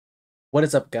What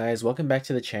is up, guys? Welcome back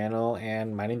to the channel,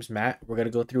 and my name's Matt. We're going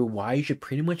to go through why you should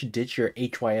pretty much ditch your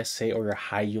HYSA or your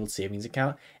high yield savings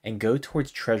account and go towards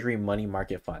Treasury money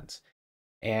market funds.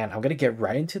 And I'm going to get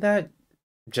right into that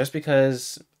just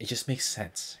because it just makes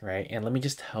sense, right? And let me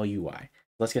just tell you why.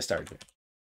 Let's get started.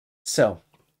 So,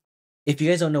 if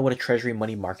you guys don't know what a treasury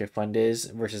money market fund is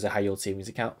versus a high yield savings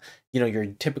account, your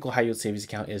typical high yield savings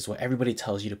account is what everybody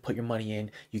tells you to put your money in.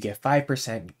 You get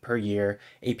 5% per year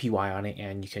APY on it,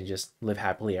 and you can just live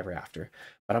happily ever after.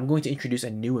 But I'm going to introduce a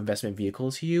new investment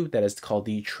vehicle to you that is called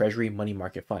the Treasury Money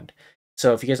Market Fund.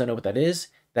 So if you guys don't know what that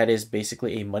is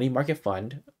basically a money market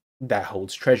fund that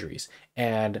holds treasuries.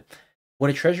 And what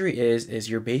a treasury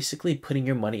is you're basically putting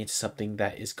your money into something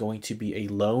that is going to be a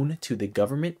loan to the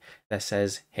government that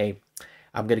says, hey,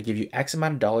 I'm going to give you X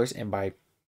amount of dollars, and by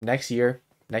next year,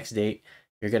 next date,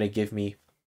 you're going to give me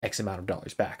X amount of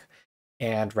dollars back.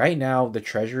 And right now, the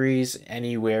treasury's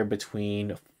anywhere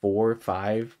between 4,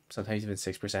 5, sometimes even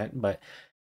 6%, but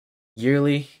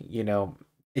yearly,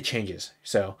 it changes.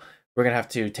 So we're going to have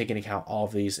to take into account all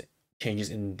of these changes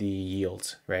in the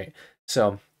yields, right?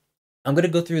 So I'm going to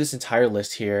go through this entire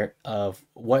list here of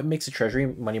what makes a treasury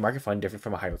money market fund different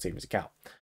from a high yield savings account.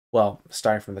 Well,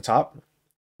 starting from the top,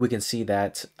 we can see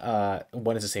that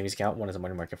one is a savings account, one is a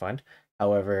money market fund.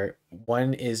 However,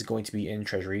 one is going to be in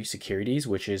treasury securities,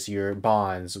 which is your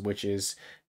bonds, which is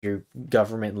your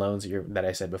government loans that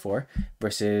I said before,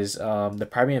 versus the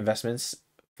primary investments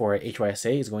for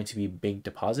HYSA is going to be big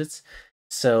deposits.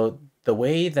 So the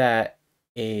way that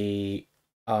a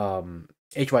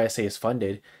HYSA is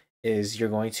funded is you're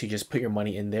going to just put your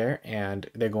money in there, and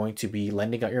they're going to be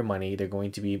lending out your money. They're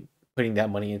going to be putting that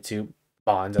money into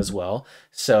bonds as well.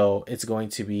 So it's going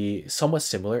to be somewhat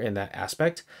similar in that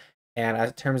aspect. And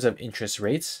in terms of interest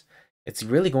rates, it's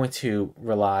really going to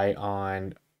rely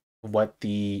on what the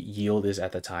yield is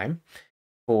at the time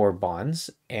for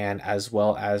bonds, and as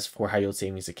well as for high yield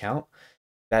savings account.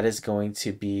 That is going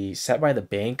to be set by the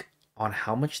bank on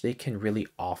how much they can really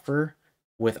offer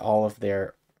with all of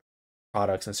their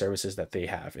products and services that they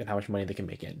have and how much money they can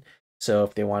make in. So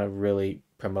if they want to really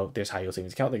promote this high yield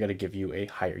savings account, they're going to give you a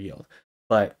higher yield.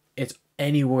 But it's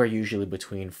anywhere usually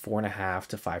between 4.5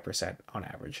 to 5% on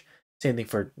average. Same thing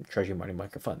for treasury money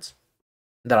market funds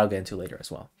that I'll get into later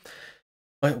as well.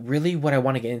 But really, what I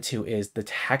want to get into is the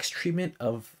tax treatment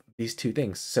of these two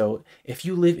things. So if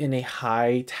you live in a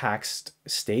high taxed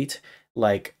state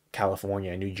like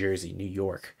California, New Jersey, New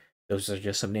York, those are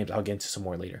just some names. I'll get into some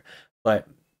more later. But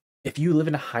if you live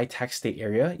in a high tax state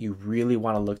area, you really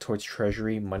want to look towards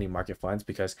treasury money market funds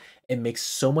because it makes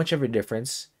so much of a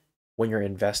difference when you're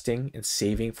investing and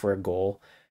saving for a goal.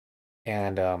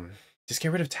 And just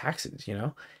get rid of taxes.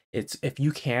 It's, if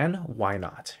you can, why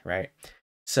not, right?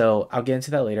 So I'll get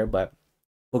into that later, but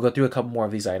we'll go through a couple more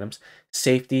of these items.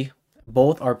 Safety,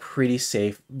 both are pretty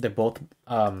safe. They're both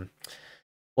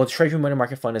well, the Treasury Money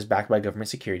Market Fund is backed by government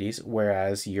securities,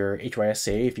 whereas your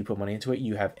HYSA, if you put money into it,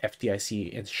 you have FDIC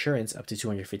insurance up to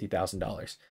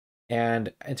 $250,000.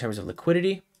 And in terms of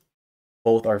liquidity,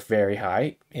 both are very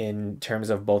high. In terms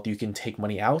of both, you can take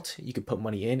money out, you can put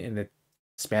money in the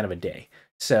span of a day.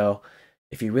 So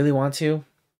if you really want to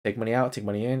take money out, take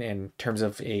money in terms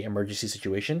of a emergency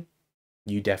situation,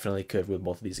 you definitely could with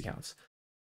both of these accounts.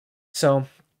 So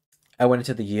I went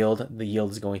into the yield. The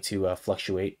yield is going to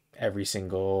fluctuate every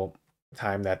single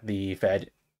time that the Fed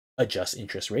adjusts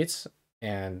interest rates,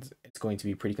 and it's going to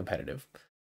be pretty competitive.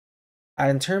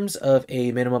 In terms of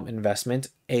a minimum investment,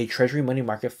 a treasury money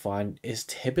market fund is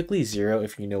typically zero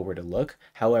if you know where to look.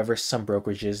 However, some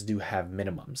brokerages do have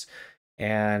minimums,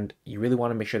 and you really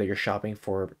want to make sure that you're shopping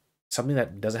for something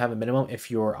that doesn't have a minimum if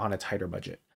you're on a tighter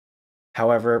budget.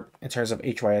 However, in terms of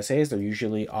HYSAs, they're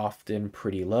usually often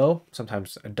pretty low,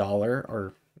 sometimes $1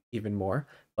 or even more,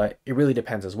 but it really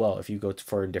depends as well. If you go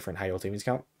for a different high yield savings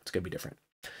account, it's going to be different.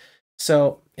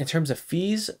 So in terms of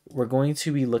fees, we're going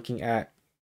to be looking at,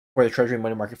 for the treasury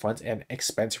money market funds, an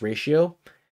expense ratio,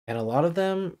 and a lot of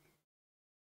them,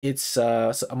 it's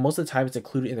so most of the time it's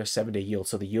included in their 7-day yield.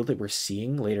 So the yield that we're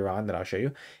seeing later on that I'll show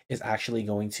you is actually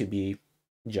going to be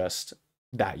just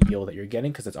that yield that you're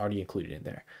getting because it's already included in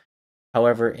there.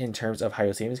 However, in terms of high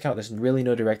yield savings account, there's really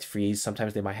no direct fees.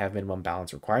 Sometimes they might have minimum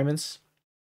balance requirements.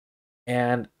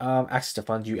 And access to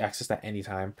funds, you access that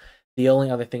anytime. The only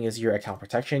other thing is your account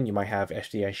protection. You might have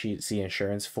FDIC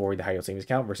insurance for the high yield savings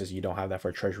account versus you don't have that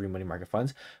for treasury money market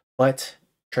funds. But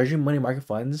treasury money market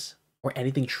funds or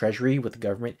anything treasury with the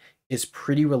government is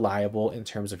pretty reliable in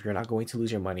terms of you're not going to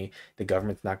lose your money. The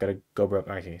government's not going to go broke.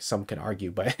 Okay, some can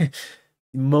argue, but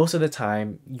most of the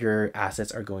time your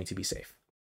assets are going to be safe.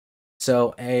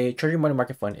 So a treasury money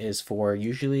market fund is for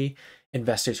usually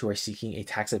investors who are seeking a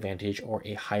tax advantage or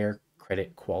a higher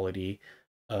credit quality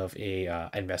of a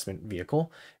investment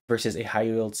vehicle, versus a high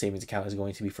yield savings account is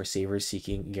going to be for savers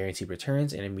seeking guaranteed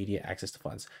returns and immediate access to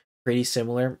funds. Pretty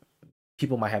similar.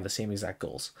 People might have the same exact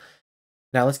goals.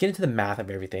 Now let's get into the math of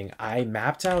everything. I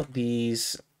mapped out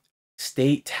these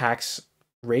state tax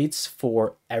rates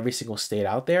for every single state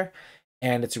out there,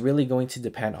 and it's really going to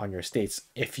depend on your states.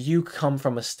 If you come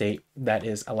from a state that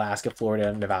is Alaska,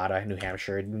 Florida, Nevada, New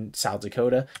Hampshire, South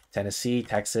Dakota, Tennessee,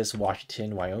 Texas,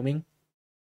 Washington, Wyoming,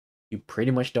 you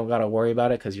pretty much don't got to worry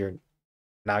about it because you're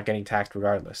not getting taxed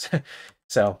regardless.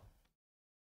 So,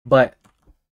 but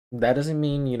that doesn't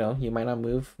mean, you might not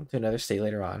move to another state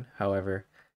later on. However,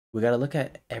 we got to look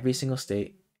at every single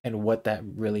state and what that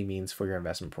really means for your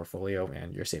investment portfolio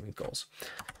and your savings goals.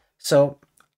 So,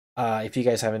 if you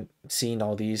guys haven't seen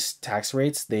all these tax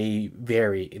rates, they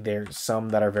vary. There's some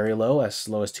that are very low as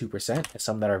 2%, and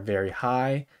some that are very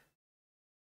high.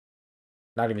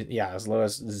 Not even, yeah, as low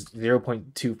as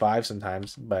 0.25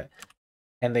 sometimes,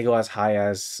 and they go as high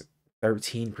as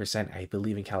 13%, I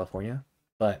believe, in California.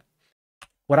 But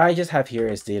what I just have here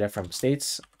is data from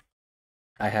states.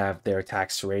 I have their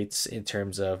tax rates in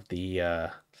terms of the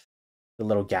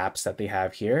little gaps that they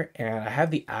have here, and I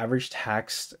have the average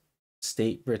tax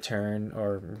state return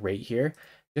or rate here,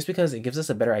 just because it gives us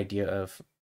a better idea of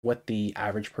what the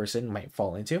average person might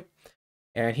fall into.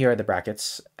 And here are the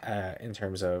brackets in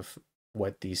terms of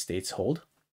what these states hold.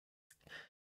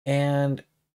 And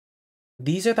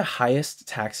these are the highest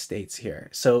tax states here.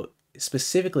 So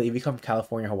specifically, if you come from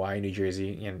California, Hawaii, New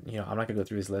Jersey, and I'm not gonna go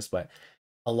through this list, but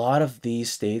a lot of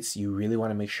these states, you really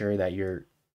want to make sure that you're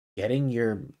getting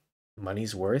your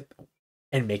money's worth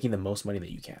and making the most money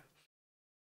that you can.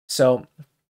 So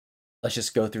let's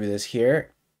just go through this here.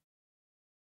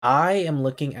 I am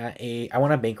looking at I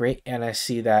want a bank rate, and I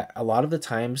see that a lot of the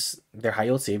times their high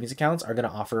yield savings accounts are going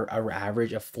to offer an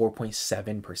average of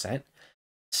 4.7%.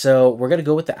 So we're going to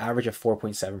go with the average of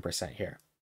 4.7% here.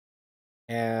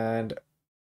 And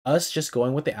us just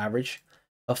going with the average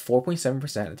of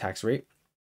 4.7% tax rate,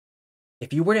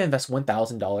 if you were to invest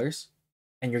 $1,000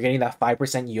 and you're getting that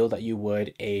 5% yield that you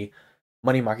would a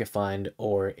money market fund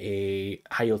or a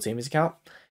high yield savings account,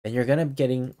 then you're going to be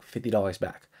getting $50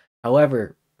 back.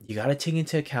 However, you got to take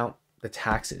into account the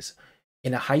taxes.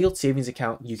 In a high yield savings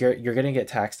account, you're going to get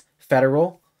taxed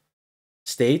federal,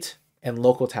 state, and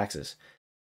local taxes.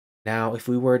 Now, if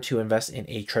we were to invest in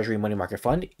a treasury money market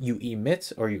fund, you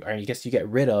emit, or I guess you get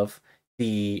rid of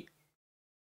the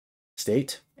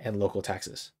state and local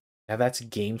taxes. Now that's a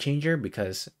game changer,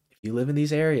 because if you live in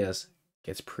these areas, it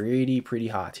gets pretty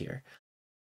hot here,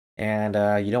 and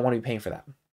you don't want to be paying for that.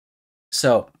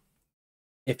 So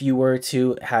if you were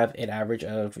to have an average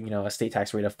of a state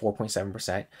tax rate of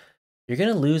 4.7%, you're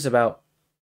gonna lose about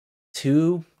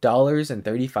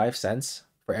 $2.35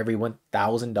 for every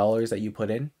 $1,000 that you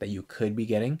put in that you could be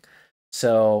getting.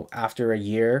 So after a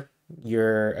year,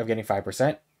 of getting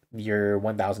 5%, your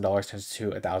 $1,000 turns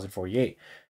to $1,048.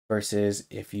 Versus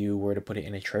if you were to put it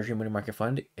in a treasury money market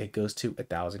fund, it goes to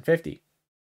 $1,050.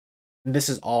 This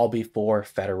is all before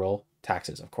federal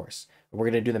taxes, of course. We're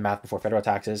going to do the math before federal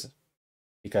taxes,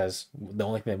 because the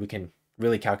only thing that we can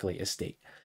really calculate is state.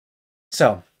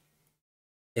 So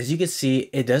as you can see,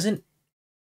 it doesn't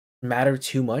matter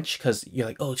too much, because you're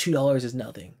like, oh, $2 is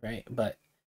nothing, right? But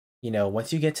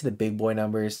once you get to the big boy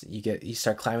numbers, you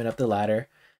start climbing up the ladder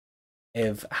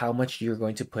of how much you're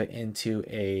going to put into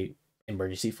a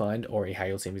emergency fund or a high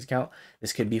yield savings account.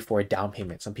 This could be for a down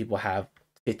payment. Some people have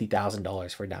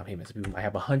 $50,000 for a down payment. Some people might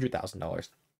have $100,000.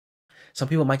 Some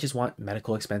people might just want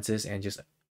medical expenses and just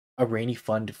a rainy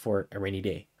fund for a rainy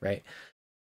day, right?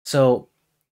 So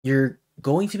you're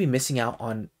going to be missing out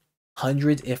on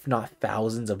hundreds, if not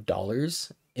thousands of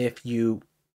dollars, if you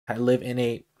live in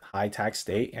a high tax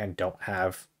state and don't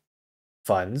have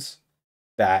funds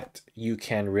that you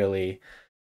can really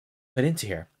put into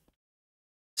here.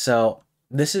 So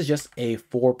this is just a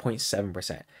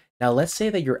 4.7%. Now let's say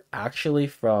that you're actually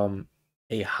from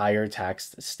a higher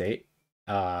taxed state.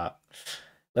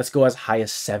 Let's go as high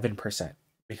as 7%,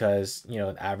 because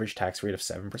the average tax rate of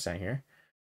 7% here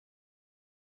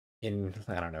in,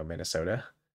 I don't know, Minnesota.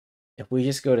 If we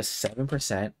just go to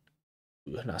 7%,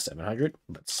 not 700,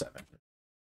 but 7.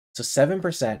 So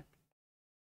 7%,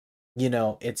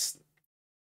 it's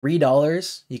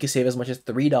 $3. You can save as much as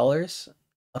 $3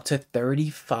 up to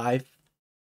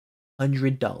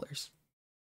 $3,500.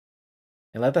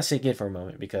 And let that sink in for a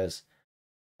moment, because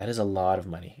that is a lot of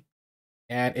money.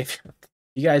 And if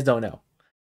you guys don't know,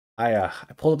 I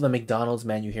pulled up the McDonald's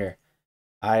menu here.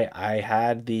 I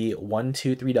had the $1,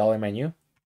 $2, $3 menu.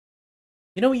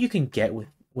 You know what you can get with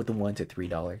the $1 to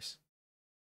 $3?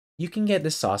 you can get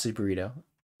this sausage burrito.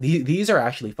 These are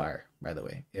actually fire, by the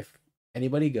way. If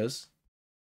anybody goes,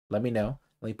 let me know.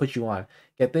 Let me put you on.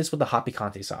 Get this with the hot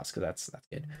picante sauce, because that's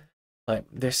good. But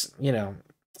there's, you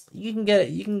can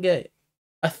get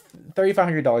a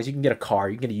 $3,500. You can get a car.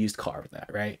 You can get a used car with that,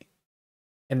 right?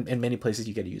 And in many places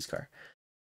you get a used car.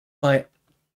 But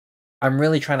I'm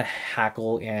really trying to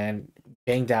hackle and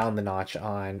bang down the notch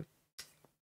on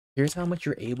here's how much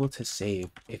you're able to save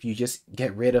if you just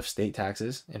get rid of state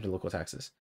taxes and local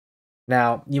taxes.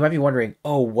 Now, you might be wondering,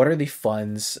 oh, what are the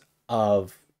funds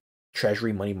of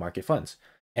Treasury money market funds?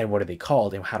 And what are they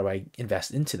called? And how do I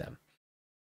invest into them?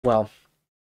 Well,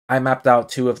 I mapped out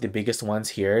two of the biggest ones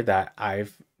here that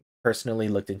I've personally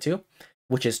looked into,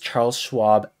 which is Charles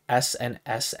Schwab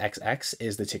SNSXX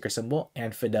is the ticker symbol,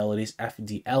 and Fidelity's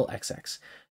FDLXX.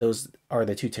 Those are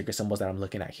the two ticker symbols that I'm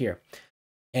looking at here.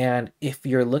 And if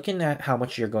you're looking at how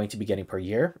much you're going to be getting per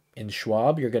year, in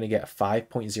Schwab, you're going to get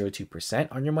 5.02%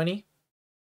 on your money,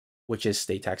 which is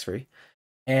state tax free.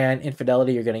 And in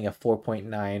Fidelity, you're getting a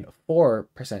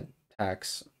 4.94%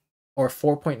 tax, or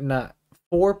 4.94%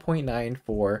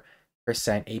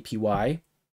 APY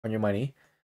on your money,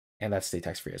 and that's state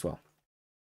tax free as well.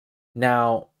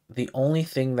 Now, the only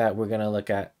thing that we're going to look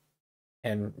at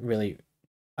and really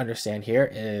understand here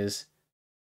is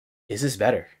this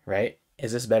better, right?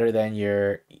 Is this better than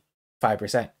your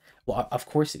 5%? Well, of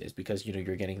course it is, because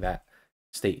you're getting that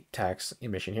state tax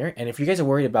emission here. And if you guys are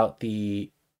worried about the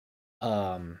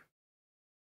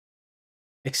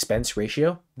expense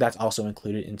ratio, that's also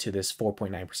included into this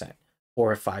 4.9%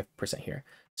 or 5% here.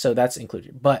 So that's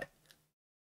included. But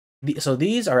so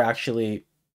these are actually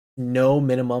no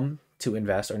minimum to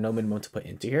invest or no minimum to put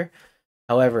into here.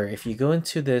 However, if you go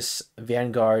into this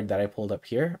Vanguard that I pulled up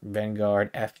here,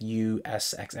 Vanguard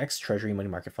FUSXX Treasury Money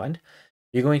Market Fund,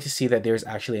 you're going to see that there's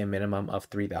actually a minimum of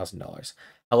 $3,000.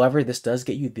 However, this does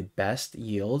get you the best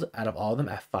yield out of all of them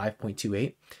at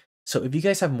 5.28. So if you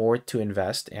guys have more to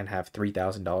invest and have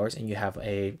 $3,000 and you have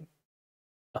a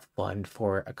fund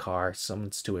for a car,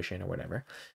 someone's tuition or whatever,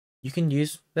 you can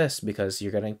use this because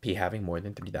you're going to be having more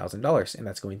than $3,000, and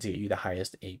that's going to get you the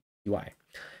highest APY.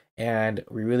 And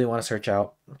we really want to search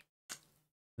out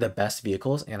the best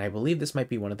vehicles, and I believe this might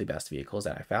be one of the best vehicles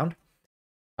that I found.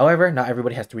 However, not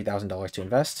everybody has $3,000 to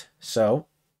invest, so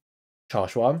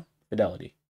Charles Schwab,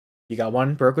 Fidelity. You got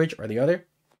one brokerage or the other,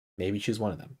 maybe choose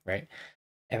one of them, right?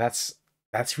 And that's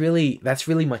really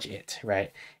much it,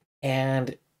 right?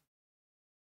 And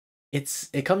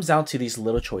it comes down to these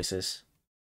little choices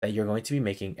that you're going to be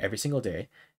making every single day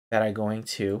that are going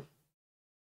to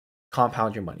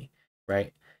compound your money,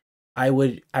 right? I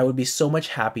would be so much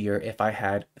happier if I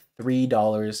had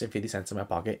 $3.50 in my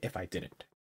pocket if I didn't,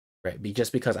 right?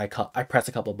 Just because I pressed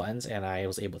a couple buttons and I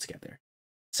was able to get there.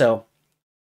 So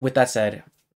with that said,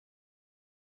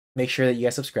 make sure that you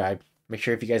guys subscribe. Make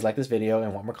sure if you guys like this video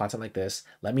and want more content like this,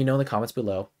 let me know in the comments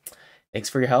below. Thanks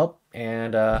for your help,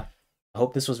 and I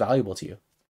hope this was valuable to you.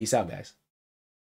 Peace out, guys.